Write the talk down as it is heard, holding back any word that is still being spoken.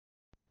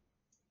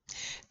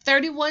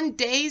31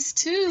 days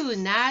to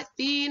not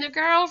being a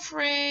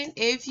girlfriend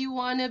if you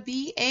want to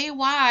be a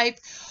wife.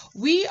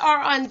 We are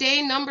on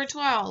day number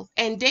 12.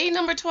 And day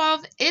number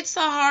 12, it's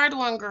a hard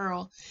one,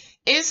 girl.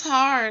 It's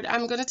hard.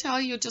 I'm going to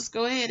tell you, just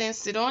go ahead and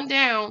sit on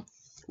down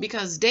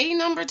because day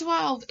number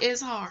 12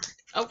 is hard.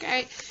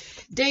 Okay?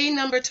 Day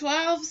number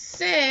 12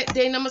 said,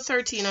 day number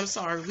 13, I'm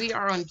sorry. We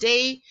are on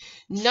day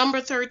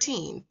number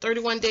 13.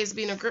 31 days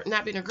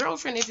not being a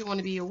girlfriend if you want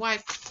to be a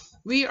wife.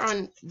 We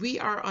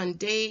are on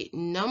day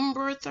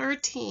number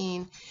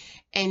 13,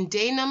 and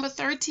day number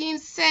 13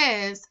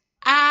 says,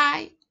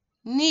 I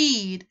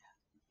need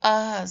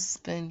a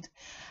husband.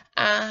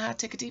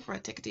 Take a deep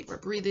breath, take a deep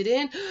breath. Breathe it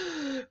in,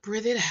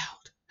 breathe it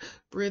out.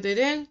 Breathe it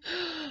in,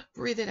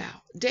 breathe it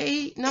out.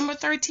 Day number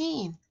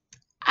 13,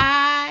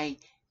 I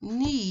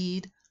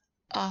need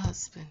a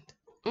husband.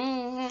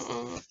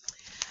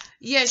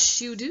 Yes,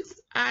 you do.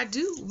 I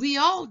do. We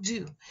all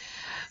do.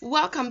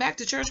 Welcome back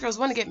to Church Girls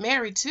Want to Get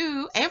Married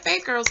Too, and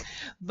Faith Girls.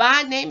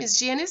 My name is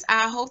Janice.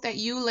 I hope that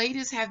you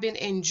ladies have been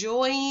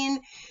enjoying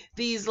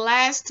these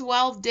last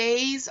 12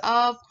 days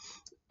of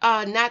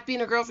not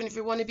being a girlfriend if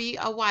you want to be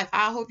a wife.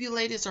 I hope you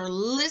ladies are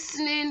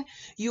listening.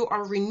 You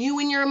are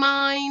renewing your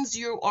minds.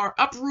 You are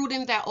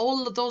uprooting that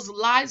all of those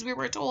lies we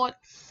were taught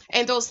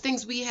and those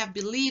things we have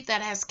believed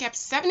that has kept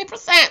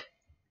 70%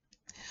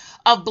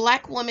 of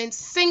black women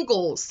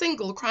single,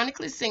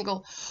 chronically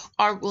single,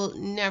 or will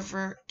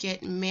never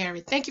get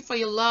married. Thank you for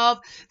your love.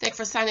 Thank you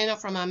for signing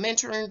up for my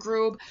mentoring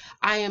group.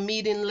 I am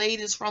meeting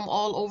ladies from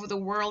all over the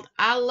world.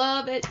 I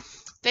love it.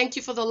 Thank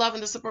you for the love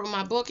and the support of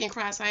my book in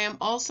Christ. I am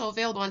also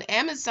available on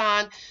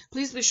Amazon.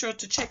 Please be sure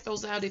to check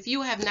those out if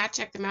you have not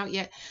checked them out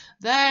yet.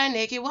 The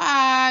Naked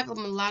Wife. A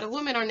lot of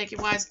women are naked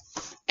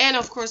wives. And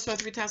of course,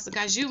 23 types of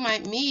guys you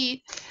might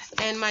meet.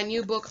 And my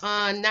new book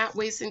on not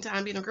wasting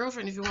time being a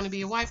girlfriend if you want to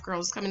be a wife, girl,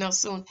 is coming out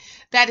soon.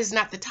 That is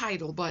not the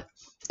title, but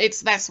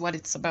that's what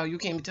it's about. You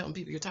can't be telling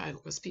people your title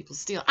because people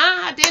steal.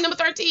 Day number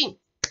 13.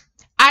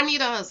 I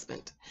need a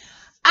husband.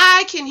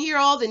 I can hear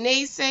all the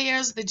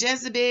naysayers, the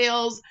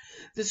Jezebels,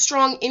 the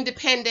strong,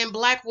 independent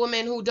black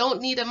women who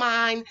don't need a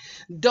mind,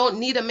 don't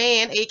need a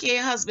man, aka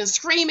husband,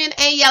 screaming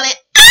and yelling,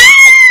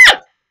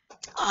 ah!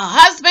 A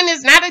husband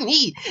is not a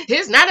need.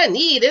 It's not a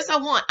need. It's a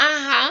want.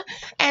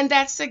 And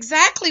that's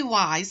exactly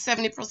why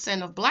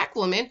 70% of black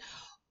women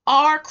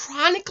are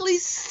chronically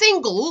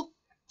single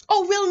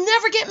or will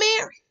never get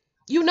married.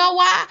 You know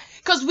why?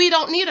 Because we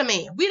don't need a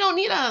man. We don't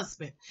need a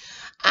husband.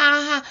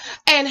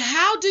 And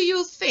how do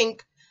you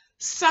think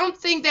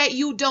something that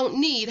you don't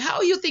need, how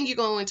do you think you're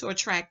going to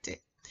attract it?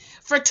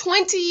 For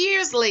 20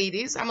 years,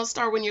 ladies, I'm going to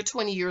start when you're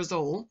 20 years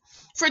old.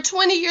 For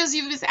 20 years,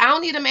 you've been saying, I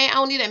don't need a man, I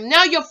don't need him.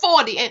 Now you're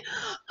 40 and,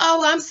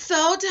 oh, I'm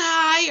so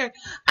tired.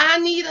 I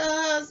need a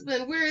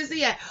husband. Where is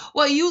he at?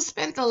 Well, you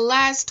spent the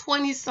last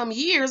 20-some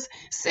years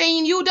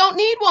saying you don't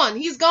need one.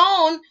 He's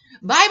gone.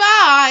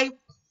 Bye-bye.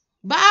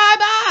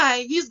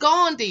 Bye-bye. He's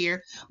gone,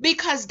 dear.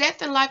 Because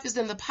death and life is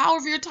in the power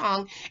of your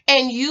tongue,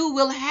 and you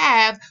will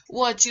have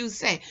what you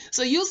say.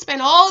 So you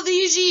spend all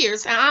these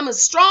years, and I'm a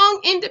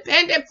strong,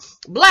 independent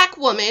black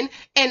woman,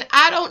 and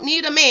I don't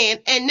need a man,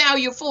 and now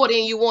you're 40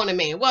 and you want a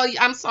man. Well,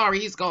 I'm sorry,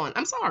 he's gone.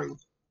 I'm sorry.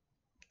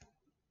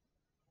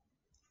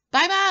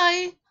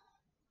 Bye-bye.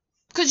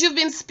 Because you've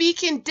been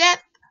speaking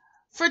death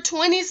for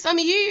 20-some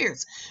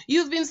years.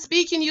 You've been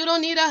speaking you don't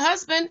need a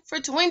husband for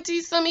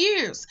 20-some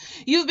years.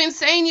 You've been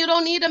saying you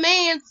don't need a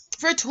man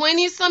for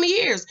 20-some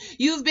years.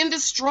 You've been the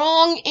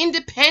strong,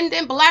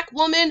 independent black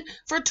woman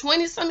for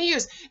 20-some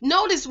years.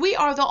 Notice we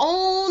are the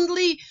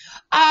only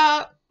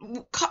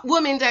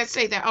women that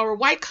say that. Our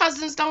white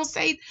cousins don't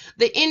say,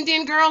 the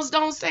Indian girls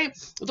don't say,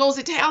 those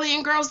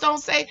Italian girls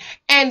don't say,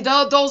 and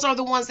those are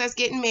the ones that's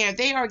getting married.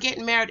 They are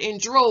getting married in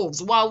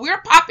droves while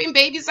we're popping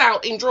babies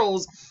out in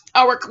droves.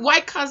 Our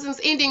white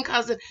cousins, Indian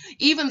cousins,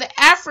 even the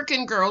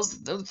African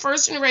girls, the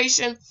first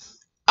generation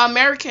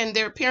American,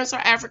 their parents are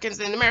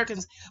Africans and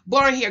Americans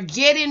born here,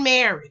 getting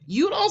married.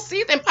 You don't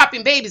see them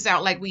popping babies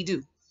out like we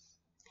do.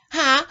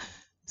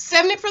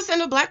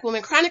 70% of black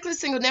women chronically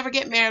single never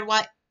get married,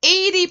 while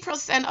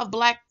 80% of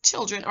black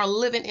children are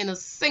living in a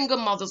single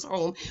mother's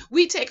home.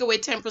 We take away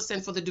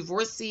 10% for the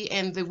divorcee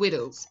and the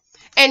widows.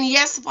 And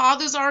yes,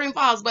 fathers are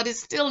involved, but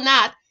it's still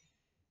not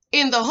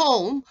in the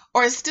home,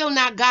 or it's still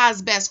not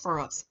God's best for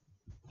us.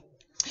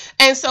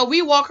 And so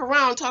we walk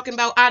around talking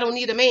about, I don't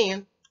need a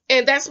man.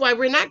 And that's why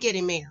we're not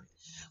getting married.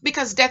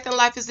 Because death and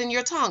life is in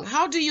your tongue.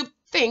 How do you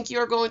think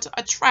you're going to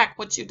attract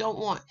what you don't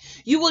want?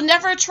 You will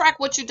never attract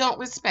what you don't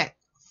respect.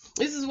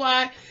 This is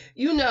why,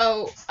 you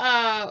know,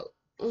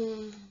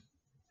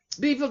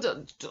 people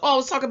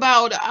always talk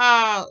about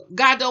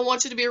God don't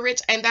want you to be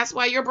rich, and that's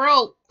why you're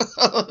broke.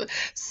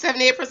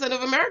 78%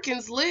 of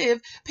Americans live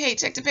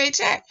paycheck to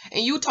paycheck.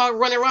 And you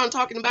run around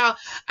talking about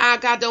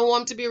God don't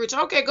want him to be rich.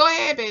 Okay, go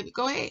ahead, baby.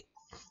 Go ahead.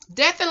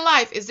 Death and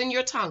life is in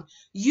your tongue.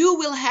 You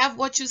will have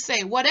what you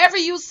say. Whatever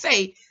you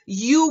say,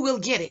 you will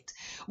get it.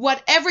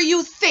 Whatever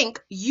you think,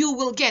 you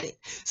will get it.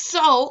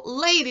 So,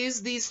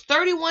 ladies, these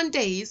 31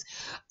 days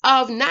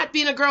of not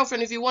being a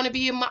girlfriend, if you want to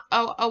be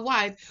a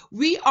wife,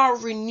 we are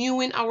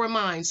renewing our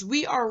minds.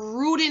 We are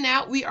rooting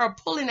out, we are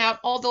pulling out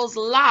all those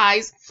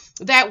lies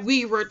that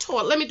we were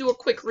taught. Let me do a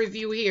quick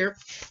review here,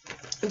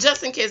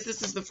 just in case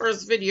this is the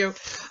first video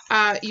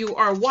you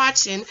are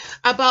watching,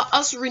 about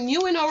us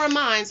renewing our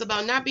minds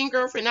about not being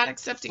girlfriend, not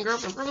accepting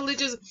girlfriend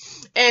privileges,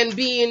 and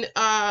being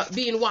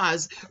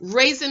wise,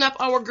 raising up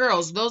our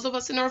girls, those of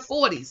us in our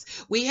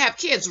 40s. We have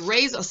kids,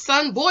 raise a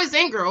son, boys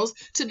and girls,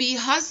 to be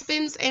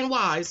husbands and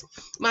wives.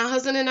 My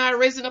husband and I are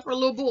raising up our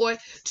little boy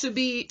to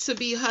be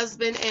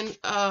husband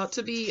and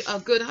to be a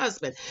good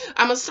husband.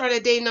 I'm gonna start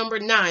at day number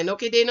 9.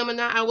 Okay, day number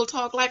 9, I will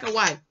talk like a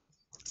wife.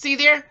 See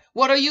there?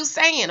 What are you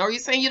saying? Are you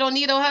saying you don't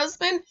need a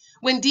husband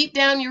when deep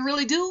down you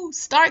really do?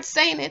 Start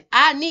saying it.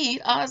 I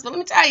need a husband. Let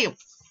me tell you.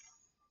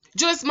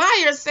 Joyce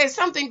Meyer said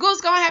something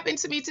good's going to happen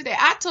to me today.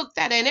 I took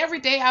that, and every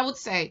day I would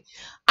say,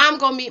 I'm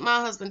going to meet my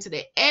husband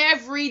today.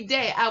 Every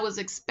day I was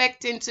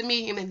expecting to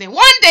meet him, and then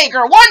one day,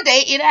 girl, one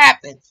day it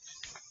happened.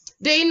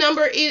 Day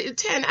number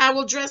 10, I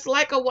will dress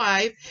like a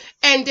wife.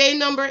 And day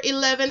number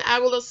 11, I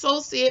will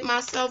associate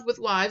myself with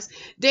wives.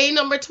 Day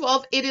number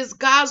 12, it is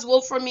God's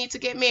will for me to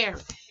get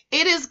married.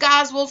 It is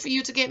God's will for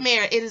you to get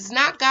married. It is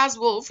not God's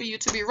will for you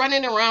to be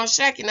running around,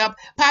 shacking up,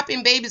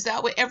 popping babies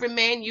out with every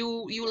man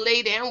you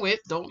lay down with.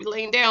 Don't be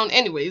laying down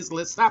anyways.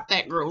 Let's stop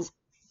that, girls.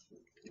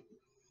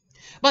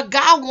 But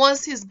God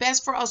wants his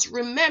best for us.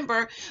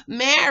 Remember,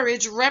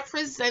 marriage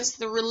represents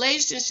the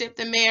relationship,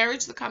 the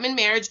marriage, the common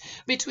marriage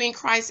between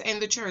Christ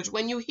and the church.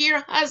 When you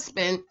hear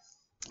husband,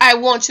 I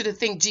want you to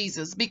think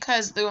Jesus,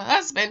 because the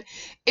husband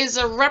is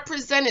a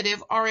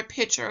representative or a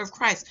picture of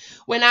Christ.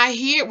 When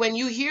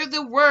you hear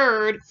the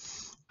word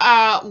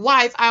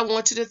wife, I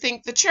want you to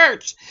think the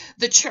church.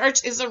 The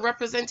church is a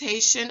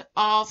representation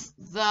of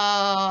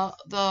the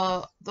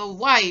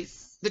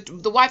wife.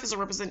 The wife is a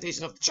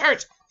representation of the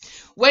church.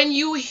 When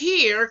you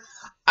hear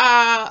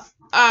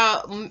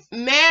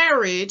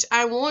marriage,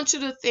 I want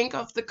you to think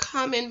of the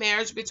common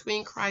marriage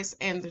between Christ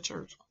and the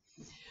church.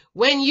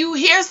 When you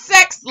hear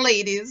sex,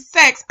 ladies,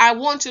 sex, I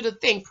want you to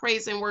think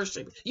praise and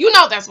worship. You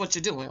know that's what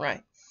you're doing,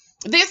 right?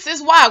 This is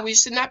why we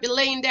should not be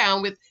laying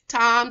down with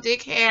Tom,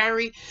 Dick,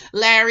 Harry,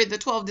 Larry, the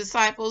 12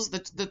 disciples,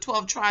 the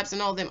 12 tribes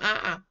and all them.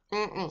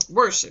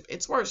 Worship.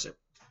 It's worship.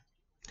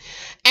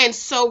 And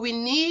so we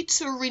need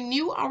to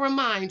renew our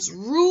minds,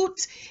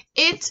 root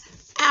it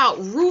out,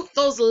 root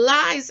those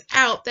lies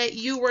out that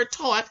you were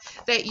taught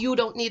that you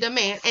don't need a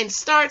man, and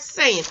start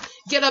saying,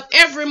 get up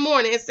every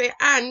morning and say,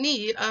 I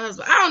need a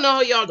husband. I don't know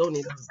how y'all don't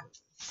need a husband.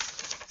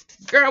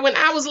 Girl, when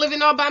I was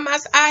living all by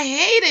myself, I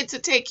hated to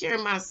take care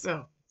of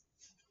myself.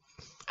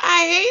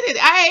 I hate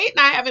it. I hate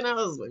not having a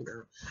husband,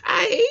 girl.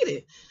 I hate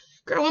it.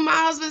 Girl, when my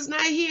husband's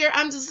not here,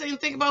 I'm just saying,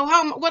 think about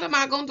what am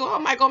I going to do? How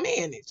am I going to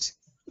manage?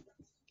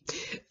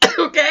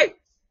 Okay,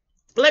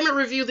 let me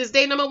review this.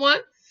 Day number 1,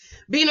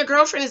 being a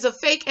girlfriend is a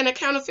fake and a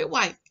counterfeit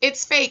wife.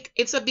 It's fake.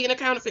 It's being a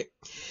counterfeit.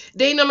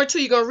 Day number 2,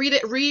 you're going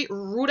to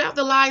root out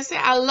the lies. Say,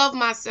 I love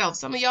myself.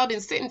 Some of y'all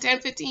been sitting 10,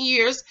 15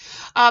 years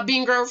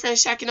being girlfriend,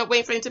 shacking up,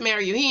 waiting for him to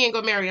marry you. He ain't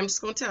going to marry you. I'm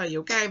just going to tell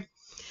you, okay?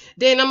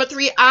 Day number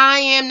 3, I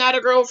am not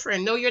a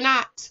girlfriend. No, you're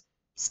not.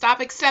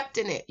 Stop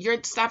accepting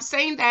it. Stop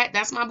saying that.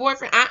 That's my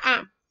boyfriend.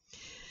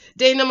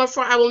 Day number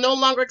 4, I will no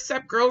longer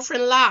accept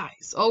girlfriend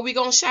lies. Oh, we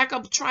going to shack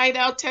up, try it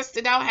out, test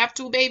it out, have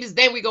 2 babies,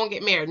 then we going to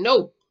get married.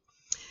 No.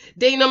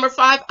 Day number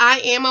 5,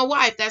 I am a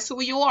wife. That's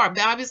who you are.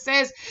 Bible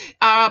says,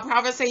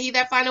 Proverbs say, he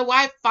that find a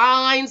wife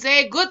finds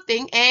a good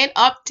thing and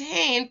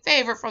obtain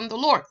favor from the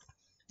Lord.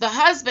 The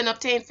husband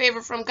obtained favor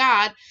from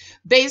God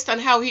based on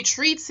how he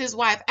treats his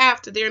wife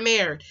after they're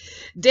married.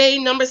 Day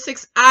number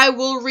 6, I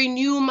will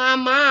renew my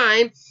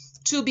mind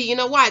to being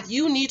a wife.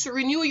 You need to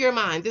renew your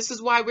mind. This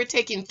is why we're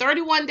taking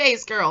 31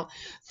 days, girl.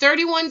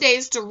 31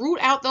 days to root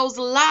out those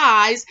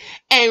lies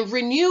and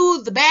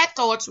renew the bad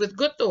thoughts with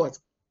good thoughts.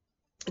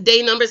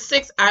 Day number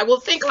 6, I will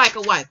think like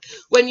a wife.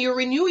 When you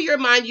renew your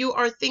mind, you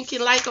are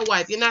thinking like a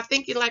wife. You're not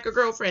thinking like a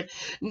girlfriend.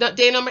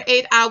 Day number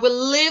 8, I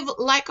will live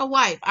like a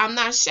wife. I'm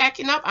not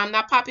shacking up. I'm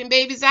not popping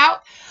babies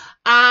out.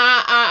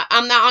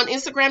 I'm not on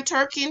Instagram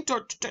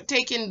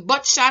taking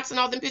butt shots and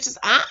all them pictures.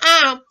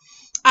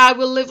 I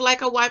will live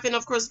like a wife. And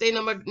of course, day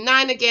number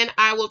 9 again,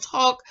 I will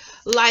talk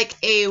like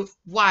a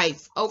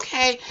wife.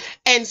 Okay.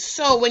 And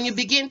so when you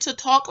begin to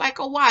talk like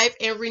a wife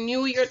and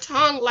renew your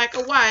tongue like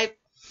a wife,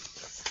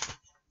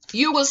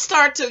 you're going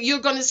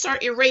to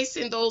start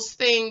erasing those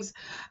things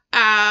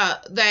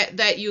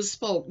that you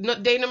spoke.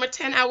 Day number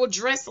 10, I will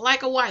dress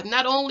like a wife.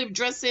 Not only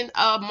dressing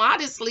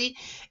modestly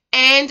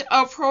and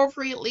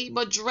appropriately,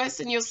 but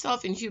dressing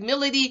yourself in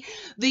humility,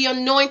 the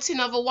anointing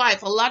of a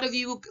wife. A lot of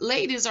you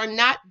ladies are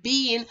not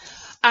being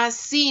are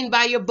seen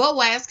by your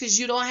Boaz, because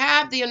you don't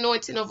have the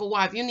anointing of a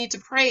wife. You need to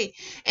pray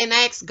and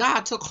ask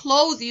God to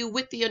clothe you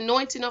with the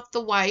anointing of the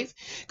wife,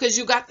 because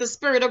you got the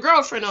spirit of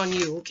girlfriend on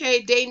you.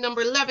 Okay, day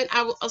number 11,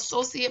 I will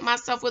associate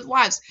myself with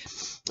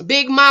wives.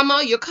 Big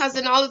mama, your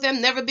cousin, all of them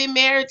never been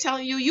married,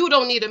 telling you you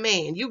don't need a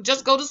man. You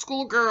just go to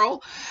school,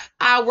 girl.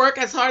 Work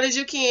as hard as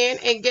you can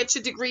and get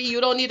your degree. You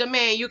don't need a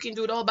man. You can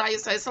do it all by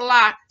yourself. It's a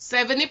lie.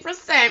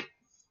 70%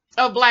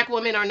 of black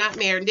women are not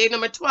married. Day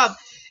number 12,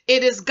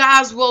 it is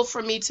God's will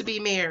for me to be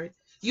married.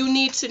 You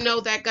need to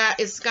know that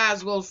it's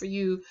God's will for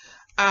you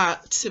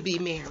to be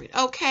married.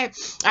 Okay,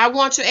 I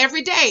want you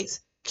every day,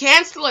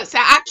 cancel it. Say,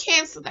 I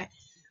cancel that.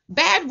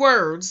 Bad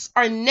words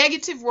or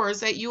negative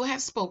words that you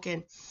have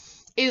spoken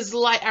is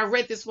like, I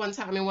read this one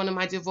time in one of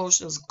my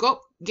devotionals. Go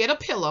get a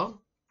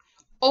pillow,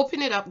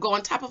 open it up, go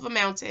on top of a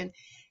mountain,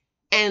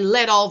 and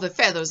let all the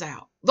feathers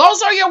out.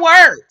 Those are your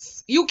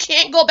words. You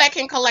can't go back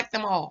and collect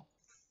them all.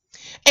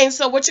 And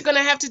so what you're going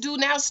to have to do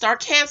now, start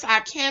cancel.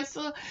 I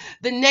cancel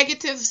the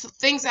negative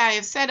things I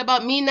have said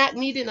about me not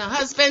needing a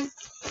husband.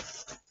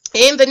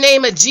 In the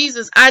name of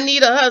Jesus, I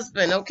need a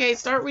husband. Okay,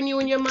 start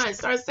renewing your mind.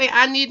 Start saying,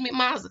 I need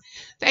my husband.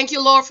 Thank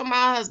you, Lord, for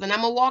my husband.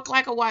 I'm going to walk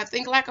like a wife,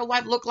 think like a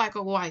wife, look like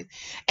a wife.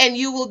 And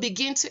you will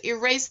begin to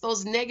erase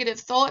those negative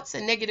thoughts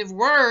and negative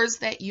words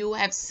that you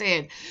have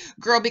said,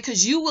 girl,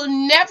 because you will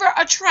never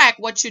attract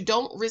what you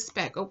don't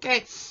respect.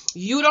 Okay,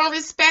 you don't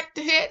respect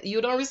it.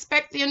 You don't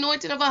respect the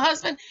anointing of a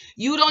husband.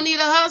 You don't need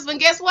a husband.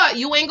 Guess what?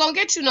 You ain't going to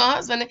get you no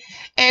husband.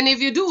 And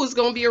if you do, it's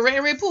going to be a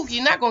rare pookie.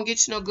 You're not going to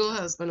get you no good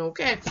husband.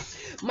 Okay,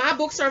 my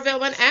books are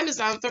available on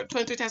Amazon.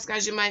 23 Task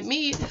Guys You Might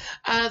Meet,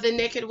 The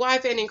Naked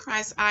Wife, and In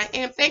Christ I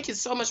Am. Thank you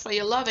so much for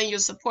your love and your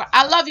support.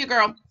 I love you,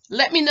 girl.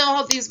 Let me know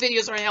how these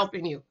videos are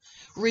helping you,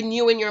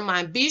 renewing your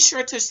mind. Be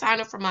sure to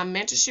sign up for my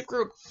mentorship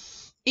group.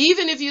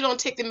 Even if you don't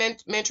take the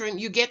mentoring,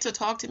 you get to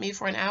talk to me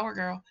for an hour,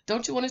 girl.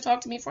 Don't you want to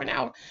talk to me for an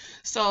hour?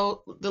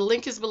 So the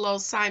link is below.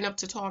 Sign up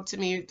to talk to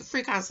me. The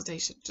free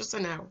consultation, just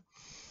an hour,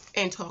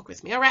 and talk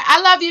with me. All right.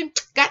 I love you.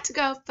 Got to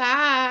go.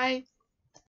 Bye.